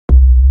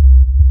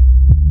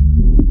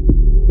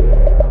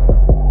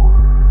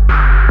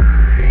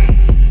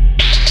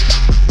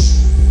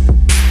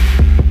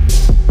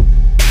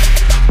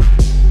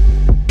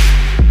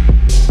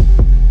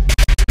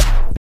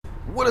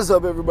is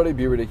up, everybody?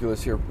 Be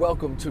Ridiculous here.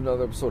 Welcome to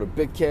another episode of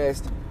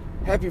Bitcast.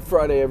 Happy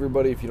Friday,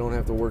 everybody. If you don't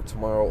have to work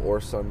tomorrow or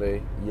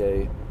Sunday,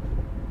 yay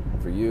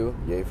for you,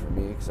 yay for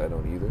me, because I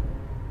don't either.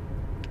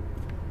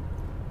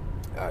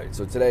 Alright,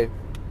 so today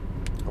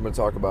I'm going to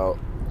talk about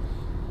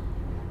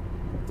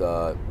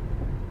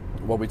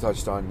what we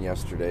touched on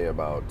yesterday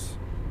about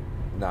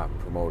not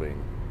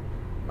promoting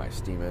my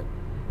Steemit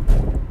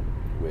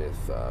with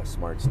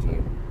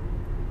SmartSteam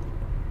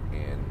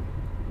and,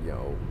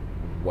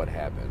 what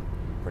happened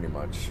pretty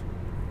much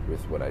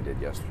with what I did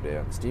yesterday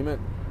on Steemit.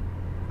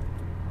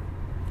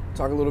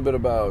 Talk a little bit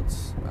about,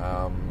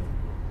 I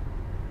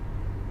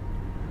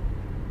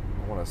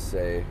want to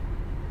say,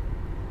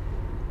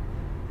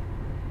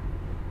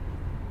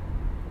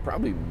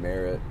 probably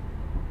Merit.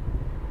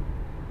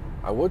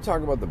 I would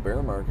talk about the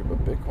bear market,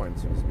 but Bitcoin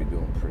seems to be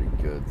doing pretty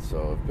good.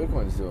 So if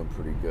Bitcoin's doing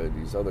pretty good,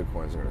 these other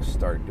coins are going to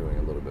start doing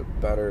a little bit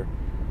better.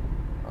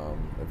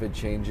 If it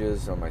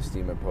changes on my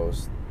Steemit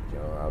post,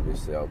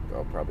 obviously I'll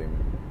probably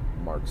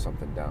mark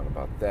something down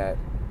about that.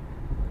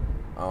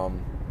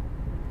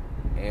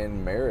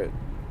 And Merit,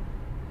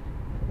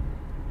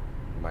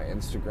 my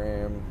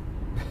Instagram.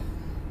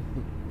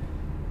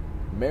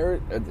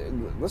 Merit,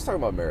 let's talk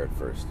about Merit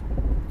first.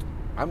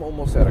 I'm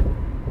almost at a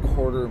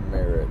quarter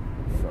Merit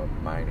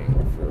from mining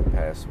for the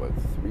past,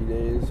 3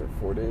 days or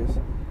 4 days?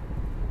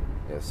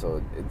 Yeah,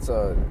 so it's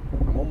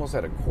I'm almost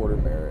at a quarter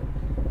Merit.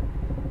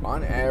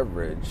 On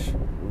average,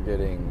 we're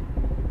getting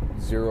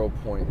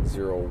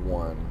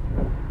 0.01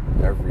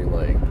 every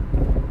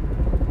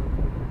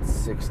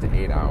 6 to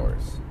 8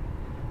 hours.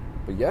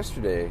 But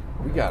yesterday,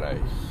 we got a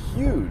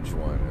huge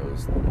one. It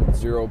was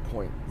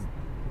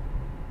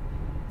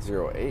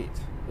 0.08.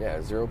 Yeah,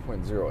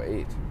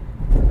 0.08.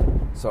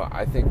 So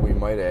I think we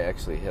might have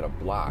actually hit a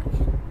block.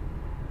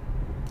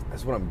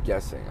 That's what I'm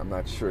guessing. I'm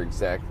not sure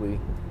exactly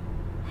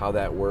how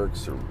that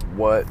works or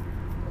what.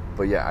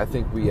 But yeah, I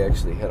think we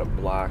actually hit a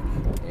block,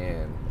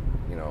 and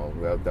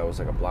that was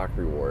like a block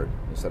reward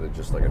instead of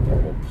just like a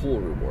normal pool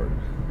reward.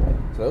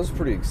 So that was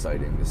pretty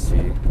exciting to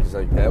see, because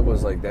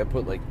that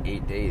put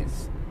 8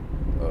 days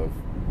of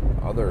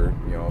other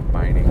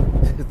mining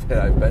that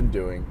I've been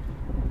doing.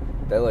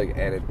 That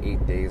added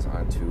 8 days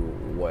onto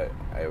what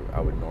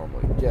I would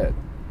normally get.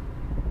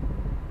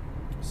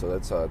 So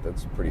that's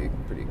pretty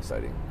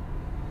exciting.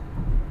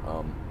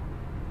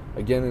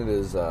 Again, it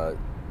is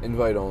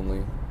invite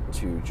only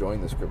to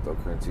join this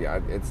cryptocurrency.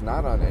 It's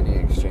not on any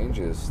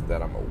exchanges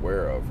that I'm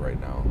aware of right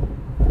now.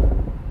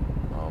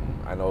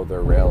 I know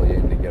they're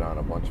rallying to get on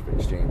a bunch of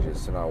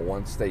exchanges. So now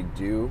once they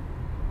do,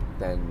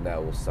 then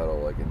that will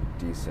settle a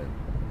decent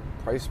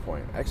price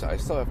point. Actually, I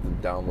still have to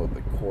download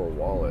the Core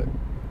wallet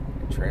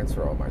and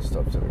transfer all my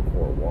stuff to the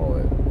Core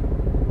wallet.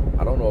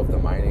 I don't know if the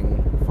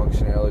mining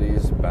functionality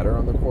is better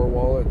on the Core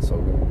wallet, so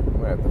we're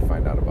going to have to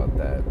find out about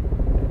that.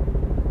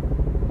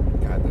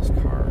 God, this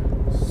car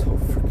is so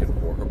freaking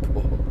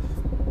horrible.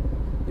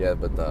 Yeah,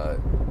 but the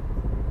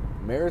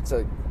Merit's,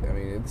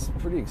 it's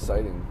pretty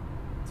exciting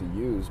to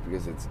use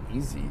because it's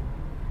easy.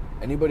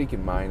 Anybody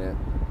can mine it.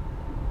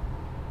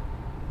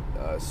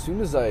 As soon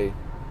as I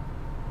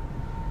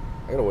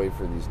gotta wait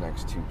for these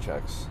next 2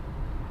 checks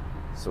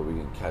so we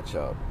can catch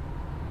up.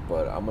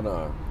 But I'm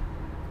gonna,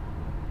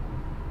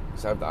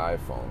 because I have the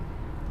iPhone.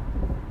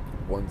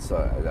 Once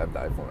I have the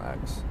iPhone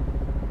X.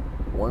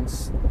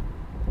 Once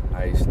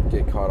I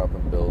get caught up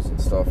in bills and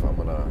stuff, I'm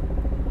gonna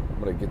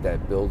get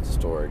that build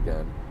store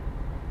again,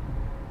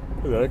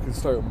 and then I can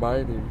start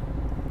mining.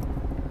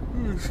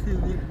 Excuse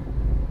me.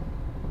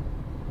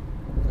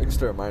 I can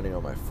start mining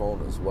on my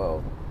phone as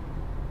well.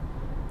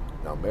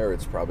 Now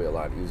Merit's probably a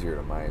lot easier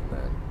to mine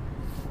than.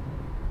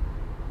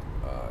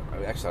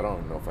 Actually, I don't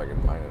even know if I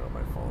can mine it on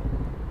my phone.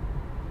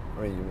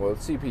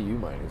 It's CPU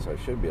mining, so I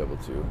should be able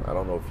to. I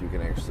don't know if you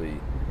can actually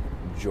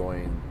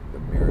join the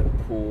Merit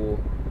pool,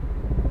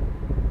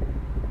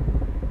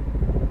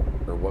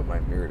 or what my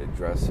Merit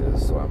address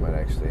is, so I might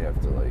actually have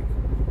to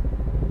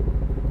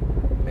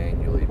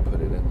manually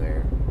put it in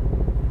there.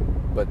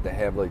 But to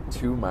have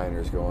 2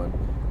 miners going,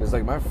 it's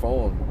my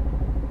phone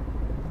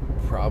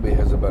probably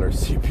has a better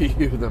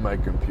CPU than my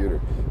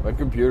computer. My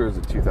computer is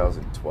a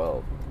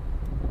 2012.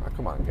 Oh,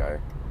 come on,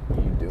 guy. What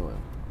are you doing?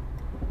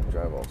 You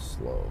drive all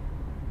slow.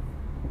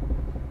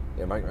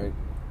 Yeah, my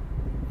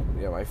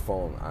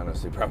phone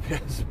honestly probably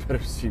has a better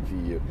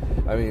CPU.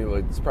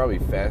 It's probably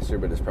faster,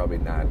 but it's probably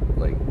not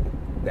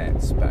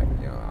that spec.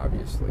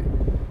 Obviously,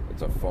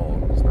 it's a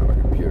phone. It's not a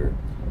computer.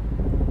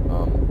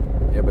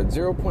 But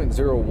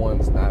 0.01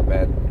 is not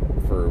bad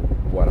for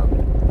what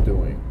I'm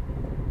doing.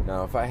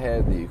 Now, if I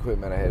had the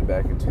equipment I had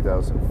back in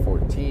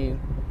 2014,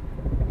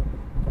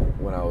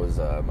 when I was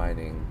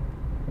mining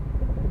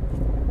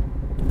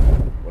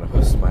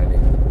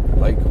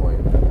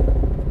Litecoin,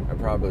 I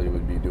probably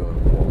would be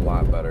doing a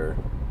lot better.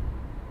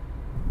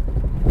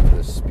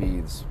 The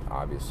speeds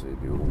obviously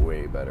would be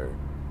way better.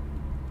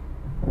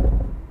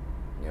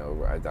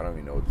 I don't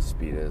even know what the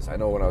speed is. I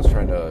know when I was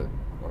trying to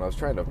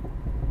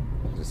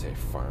just say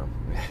farm,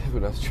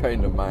 when I was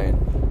trying to mine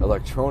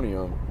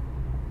Electroneum,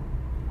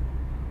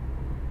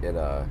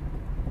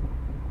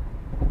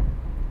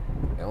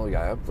 it it only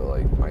got up to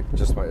like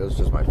it was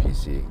just my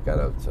PC. Got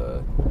up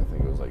to, I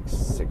think it was like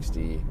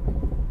 60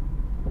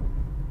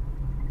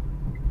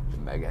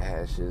 mega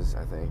hashes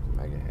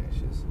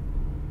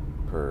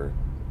per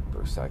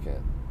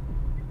second.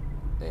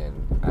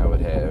 And I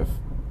would have,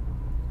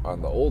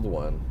 on the old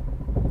one,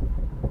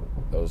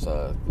 those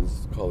this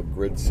is called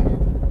Grid Seed.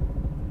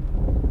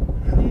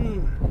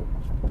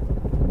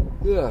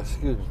 Yeah,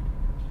 excuse me.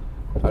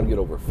 I'd get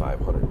over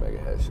 500 mega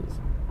hashes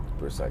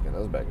per second. That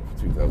was back in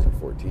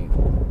 2014.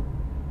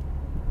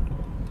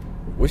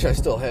 Wish I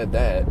still had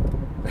that.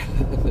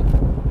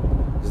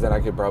 Because then I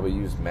could probably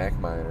use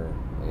MacMiner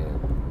and,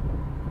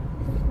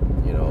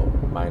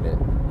 mine it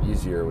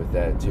easier with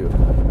that too.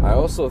 I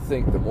also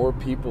think the more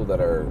people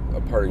that are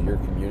a part of your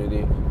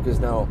community, because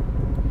now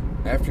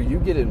after you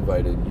get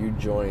invited, you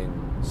join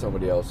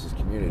somebody else's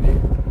community,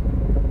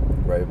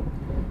 right?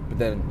 But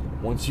then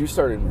once you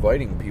start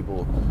inviting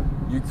people,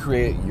 you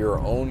create your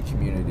own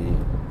community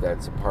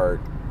that's a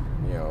part,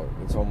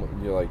 it's almost,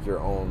 you're like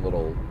your own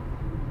little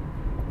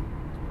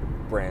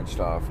branched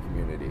off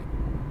community.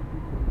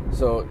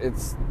 So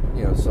it's,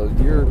 so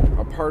you're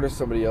a part of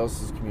somebody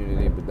else's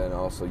community, but then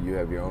also you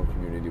have your own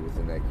community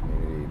within that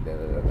community,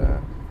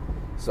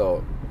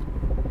 So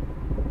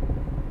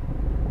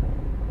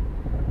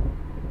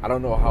I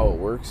don't know how it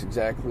works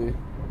exactly.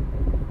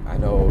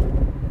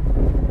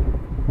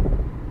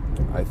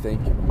 I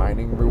think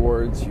mining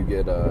rewards, you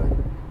get I'm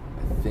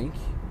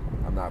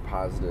not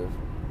positive,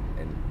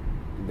 and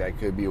that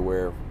could be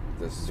where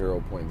this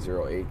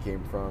 0.08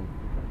 came from,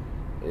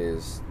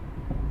 is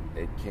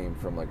it came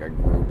from like a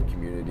group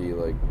community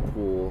like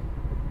pool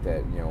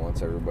that,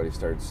 once everybody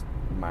starts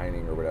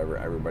mining or whatever,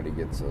 everybody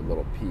gets a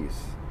little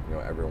piece,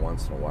 every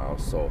once in a while.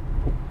 So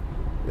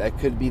that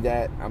could be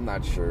that. I'm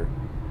not sure.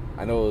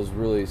 I know it was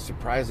really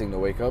surprising to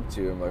wake up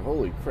to. I'm like,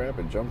 holy crap,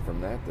 it jumped from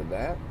that to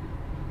that,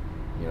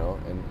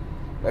 and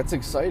that's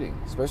exciting,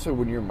 especially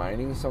when you're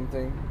mining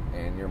something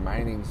and you're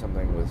mining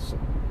something with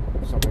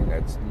something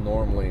that's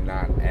normally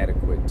not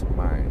adequate to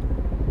mine,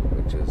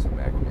 which is a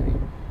Mac Mini.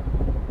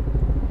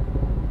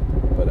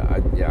 But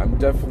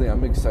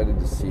I'm excited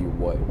to see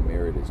what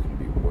Merit is going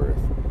to be worth.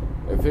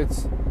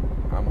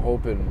 I'm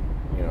hoping,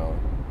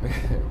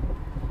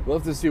 we'll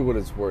have to see what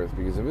it's worth,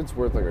 because if it's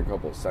worth like a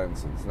couple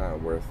cents, it's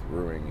not worth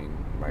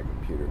ruining my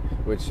computer.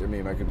 Which,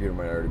 my computer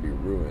might already be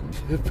ruined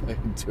by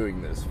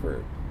doing this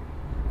for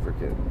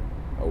freaking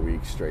a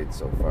week straight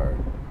so far.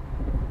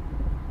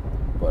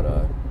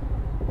 But,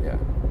 yeah.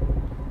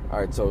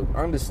 Alright, so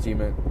on to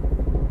Steemit.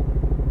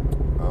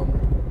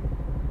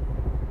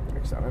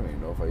 Actually, I don't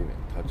even know if I even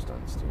touched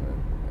on Steemit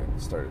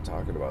and started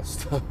talking about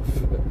stuff.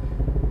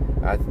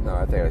 I think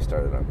I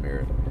started on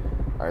Merit.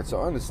 Alright, so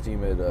on to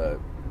Steemit,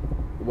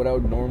 what I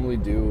would normally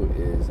do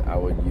is I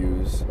would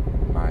use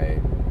my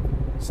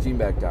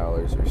Steamback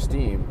dollars or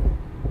Steem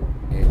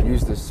and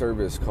use this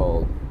service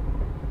called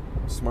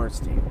Smart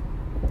Steem.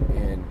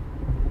 And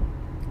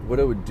what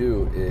it would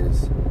do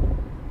is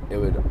it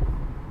would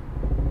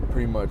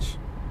pretty much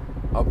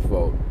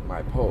upvote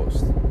my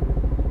post,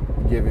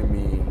 giving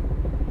me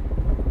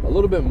a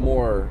little bit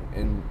more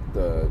in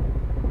the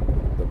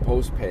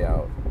post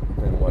payout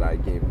than what I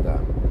gave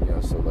them.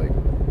 So like,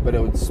 but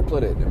it would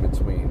split it in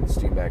between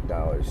Steamback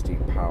dollars,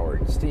 Steem Power,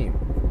 and Steem.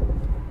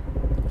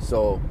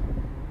 So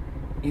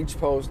each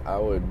post I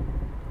would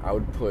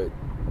put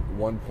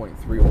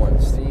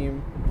 1.31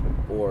 Steem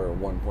or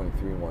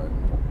 1.31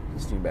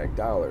 Steamback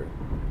dollar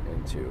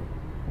into,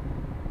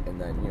 and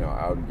then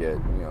I would get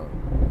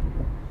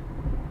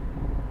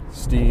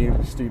Steem,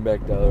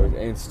 Steamback dollars,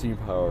 and Steem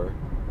Power,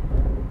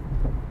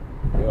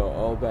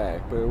 all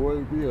back. But it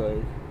wouldn't be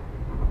like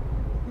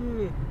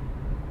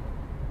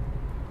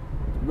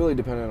really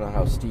depending on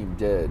how Steem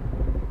did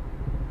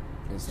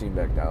and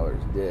Steamback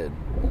dollars did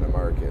in the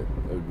market.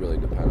 It would really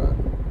depend on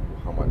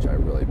how much I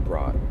really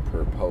brought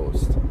per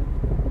post.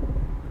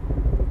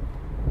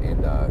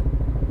 And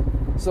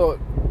so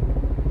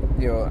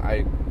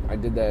I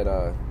did that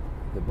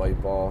the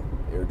bite ball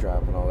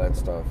airdrop and all that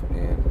stuff,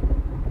 and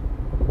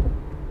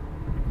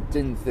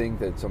didn't think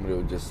that somebody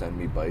would just send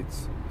me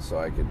bytes so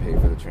I could pay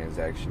for the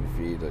transaction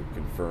fee to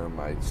confirm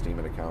my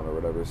Steemit account or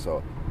whatever.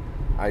 So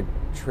I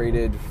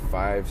traded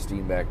 5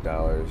 Steamback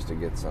dollars to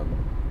get some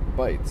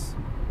bytes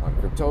on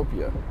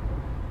Cryptopia.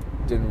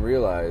 Didn't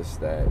realize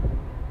that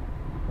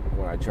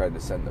when I tried to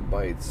send the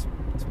bytes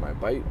to my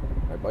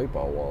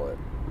ByteBall wallet,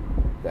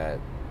 that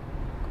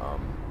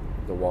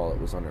the wallet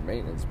was under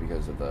maintenance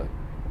because of the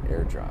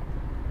airdrop.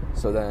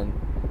 So then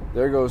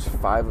there goes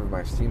 5 of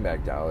my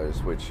Steamback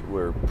dollars, which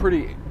were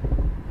pretty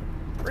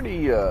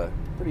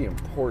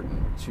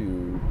important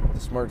to the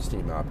Smart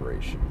Steem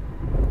operation,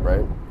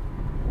 right?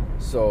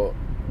 So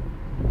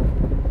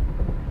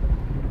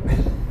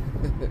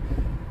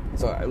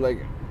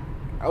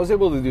I was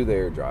able to do the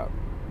airdrop.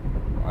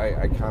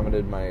 I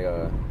commented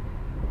my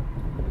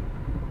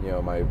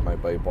my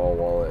ByteBall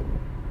wallet,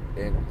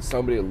 and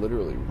somebody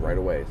literally right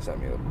away sent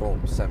me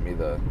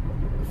the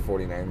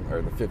 49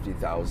 or the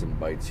 50,000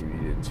 bytes you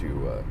needed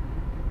to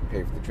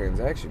pay for the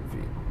transaction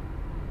fee.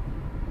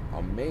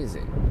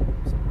 Amazing.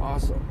 It's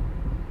awesome.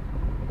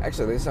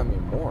 Actually, they sent me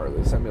more.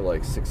 They sent me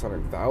like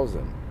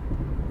 600,000,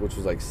 which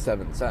was like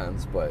 7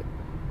 cents, but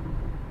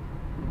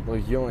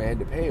like you only had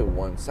to pay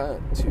 1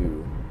 cent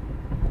to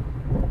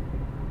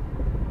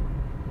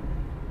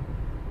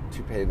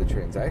pay the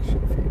transaction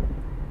fee.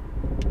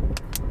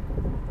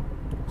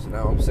 So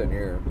now I'm sitting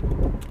here.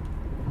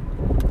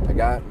 I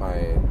got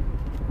my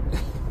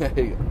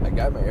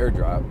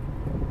airdrop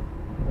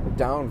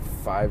down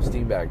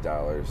 $5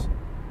 dollars,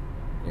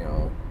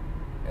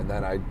 and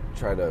then I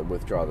try to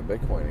withdraw the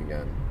Bitcoin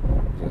again,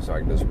 so I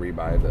can just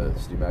rebuy the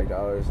Steamback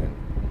dollars. And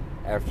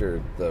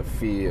after the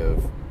fee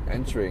of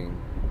entering,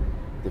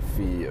 the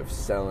fee of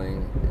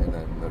selling, and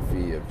then the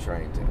fee of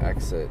trying to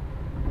exit,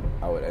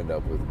 I would end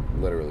up with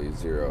literally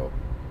zero.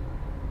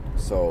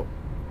 So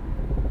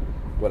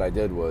what I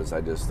did was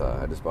I just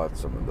bought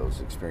some of those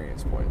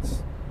experience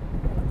points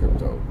in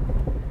crypto.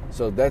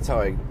 So that's how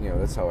I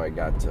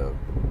got to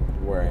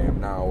where I am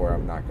now, where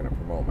I'm not going to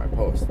promote my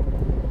post.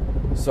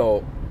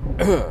 So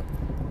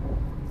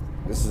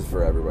this is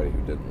for everybody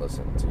who didn't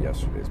listen to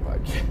yesterday's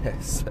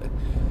podcast.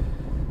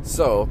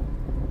 So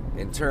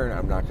in turn,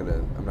 I'm not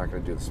gonna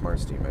do the Smart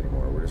Steam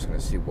anymore. We're just gonna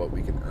see what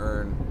we can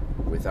earn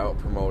without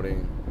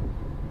promoting.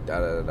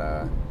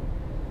 And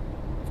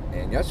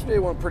yesterday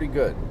went pretty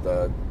good.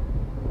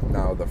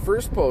 Now the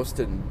first post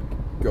didn't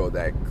go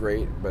that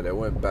great, but it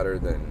went better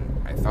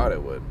than I thought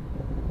it would.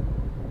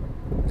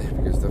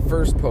 Because the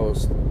first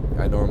post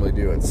I normally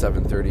do at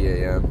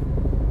 7:30 a.m.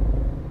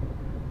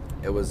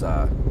 It was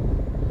got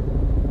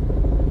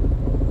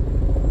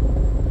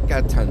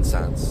 10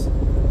 cents.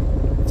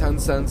 10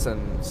 cents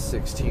and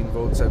 16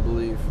 votes, I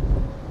believe.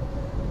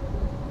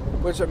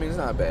 Which, I mean, it's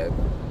not bad.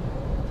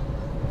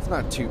 It's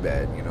not too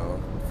bad,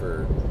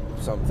 for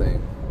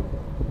something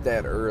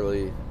that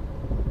early.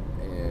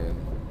 And,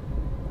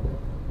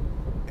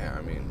 yeah,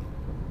 I mean,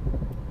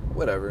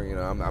 whatever,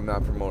 I'm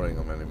not promoting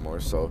them anymore.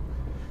 So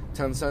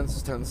 10 cents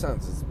is 10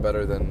 cents. It's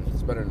better than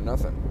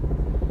nothing.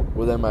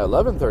 Well, then my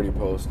 11:30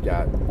 post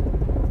got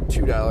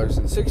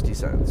 $2.60.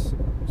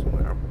 So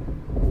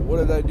what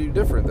did I do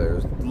different there?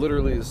 It's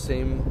literally the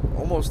same,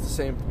 almost the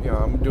same.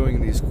 I'm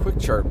doing these quick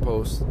chart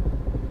posts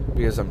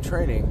because I'm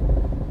training,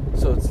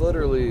 so it's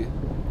literally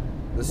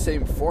the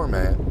same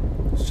format.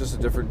 It's just a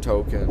different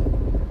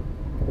token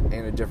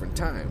and a different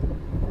time.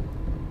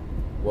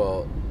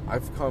 Well,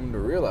 I've come to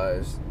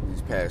realize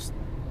this past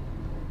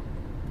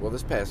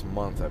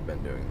month I've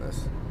been doing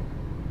this.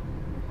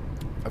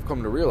 I've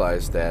come to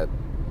realize that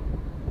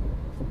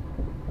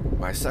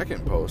my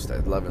second post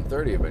at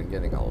 11:30 I've been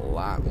getting a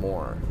lot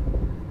more,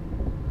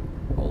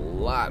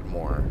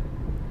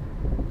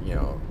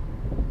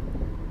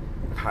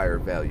 higher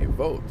value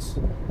votes.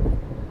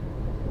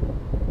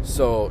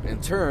 So in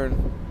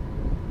turn,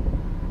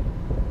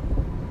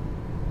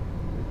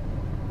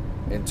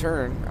 I had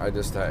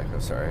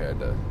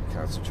to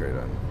concentrate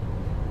on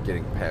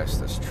getting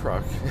past this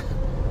truck.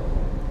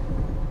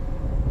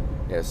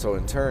 Yeah, so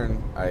in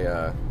turn,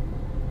 I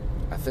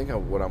think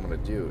what I'm going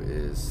to do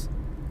is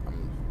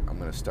I'm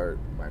going to start,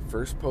 my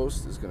first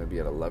post is going to be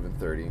at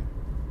 11:30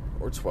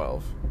 or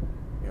 12,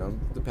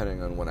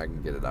 depending on when I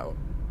can get it out.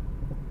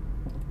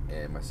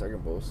 And my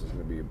second post is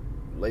going to be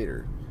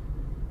later,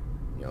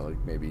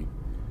 like maybe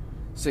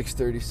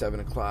 6:30, 7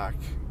 o'clock,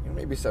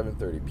 maybe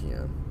 7:30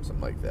 p.m.,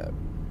 something like that.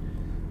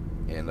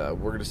 And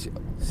we're going to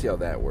see how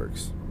that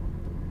works.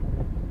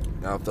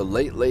 Now, if the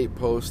late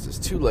post is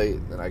too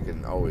late, then I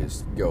can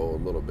always go a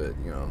little bit,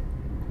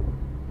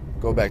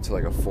 go back to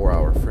like a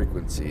 4-hour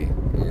frequency,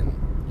 and,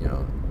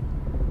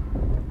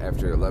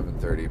 after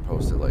 11:30,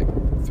 post at like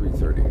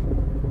 3:30,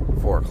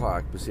 4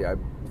 o'clock. But see, I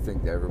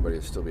think that everybody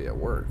will still be at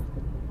work.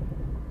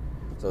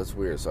 So it's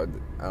weird. So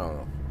I don't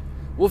know.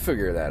 We'll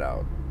figure that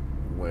out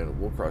when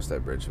we'll cross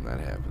that bridge when that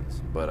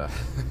happens. But,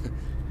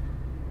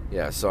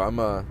 yeah,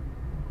 so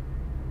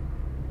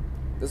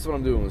this is what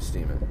I'm doing with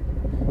Steemit.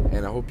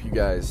 And I hope you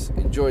guys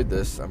enjoyed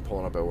this. I'm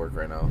pulling up at work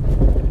right now.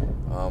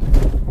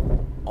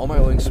 All my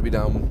links will be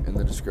down in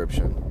the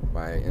description.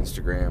 My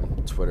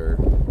Instagram, Twitter,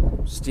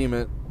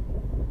 Steemit,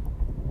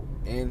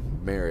 and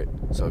Merit.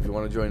 So if you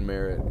want to join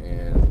Merit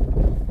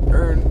and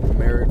earn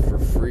Merit for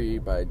free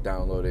by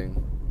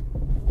downloading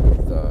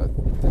the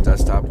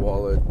desktop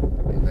wallet,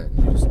 and then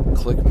you just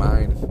click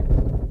mine.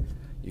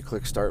 You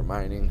click start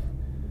mining.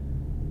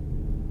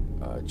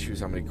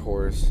 Choose how many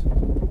cores,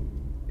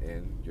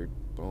 and you're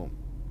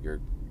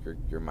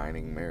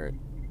mining Merit.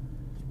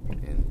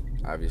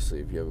 And obviously,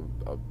 if you have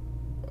a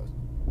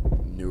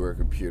newer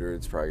computer,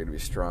 it's probably going to be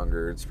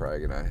stronger. It's probably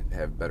going to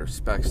have better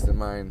specs than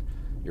mine.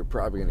 You're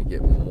probably going to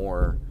get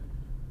more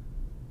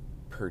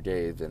per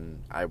day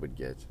than I would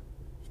get.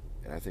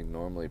 And I think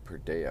normally per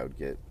day I would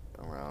get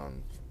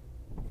around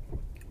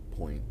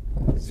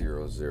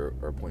 0.00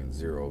 or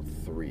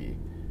 0.03.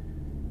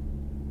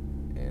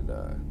 And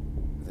I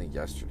think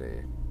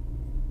yesterday,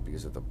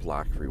 because of the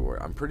block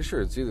reward, I'm pretty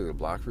sure it's either the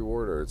block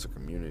reward or it's a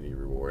community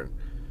reward,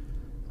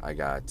 I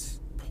got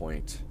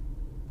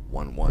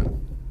 0.11.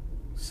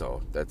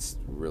 So that's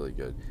really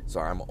good. So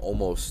I'm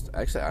almost,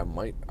 actually I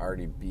might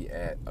already be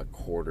at a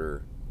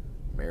quarter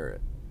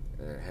Merit.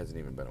 and it hasn't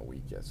even been a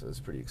week yet, so it's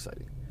pretty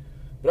exciting.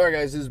 But alright,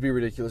 guys, this is Be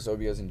Ridiculous. I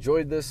hope you guys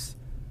enjoyed this.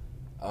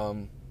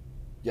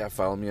 Yeah,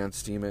 follow me on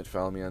Steemit,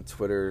 follow me on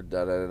Twitter,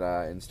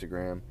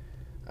 Instagram.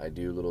 I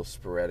do little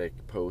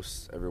sporadic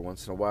posts every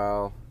once in a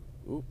while.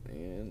 Oop,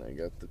 and I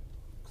got the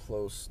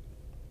close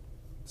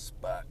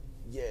spot.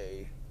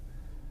 Yay.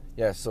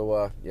 Yeah,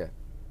 so,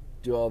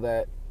 do all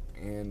that,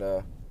 and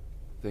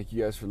thank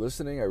you guys for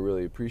listening. I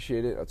really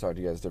appreciate it. I'll talk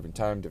to you guys different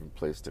time, different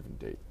place, different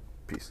date.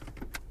 Peace.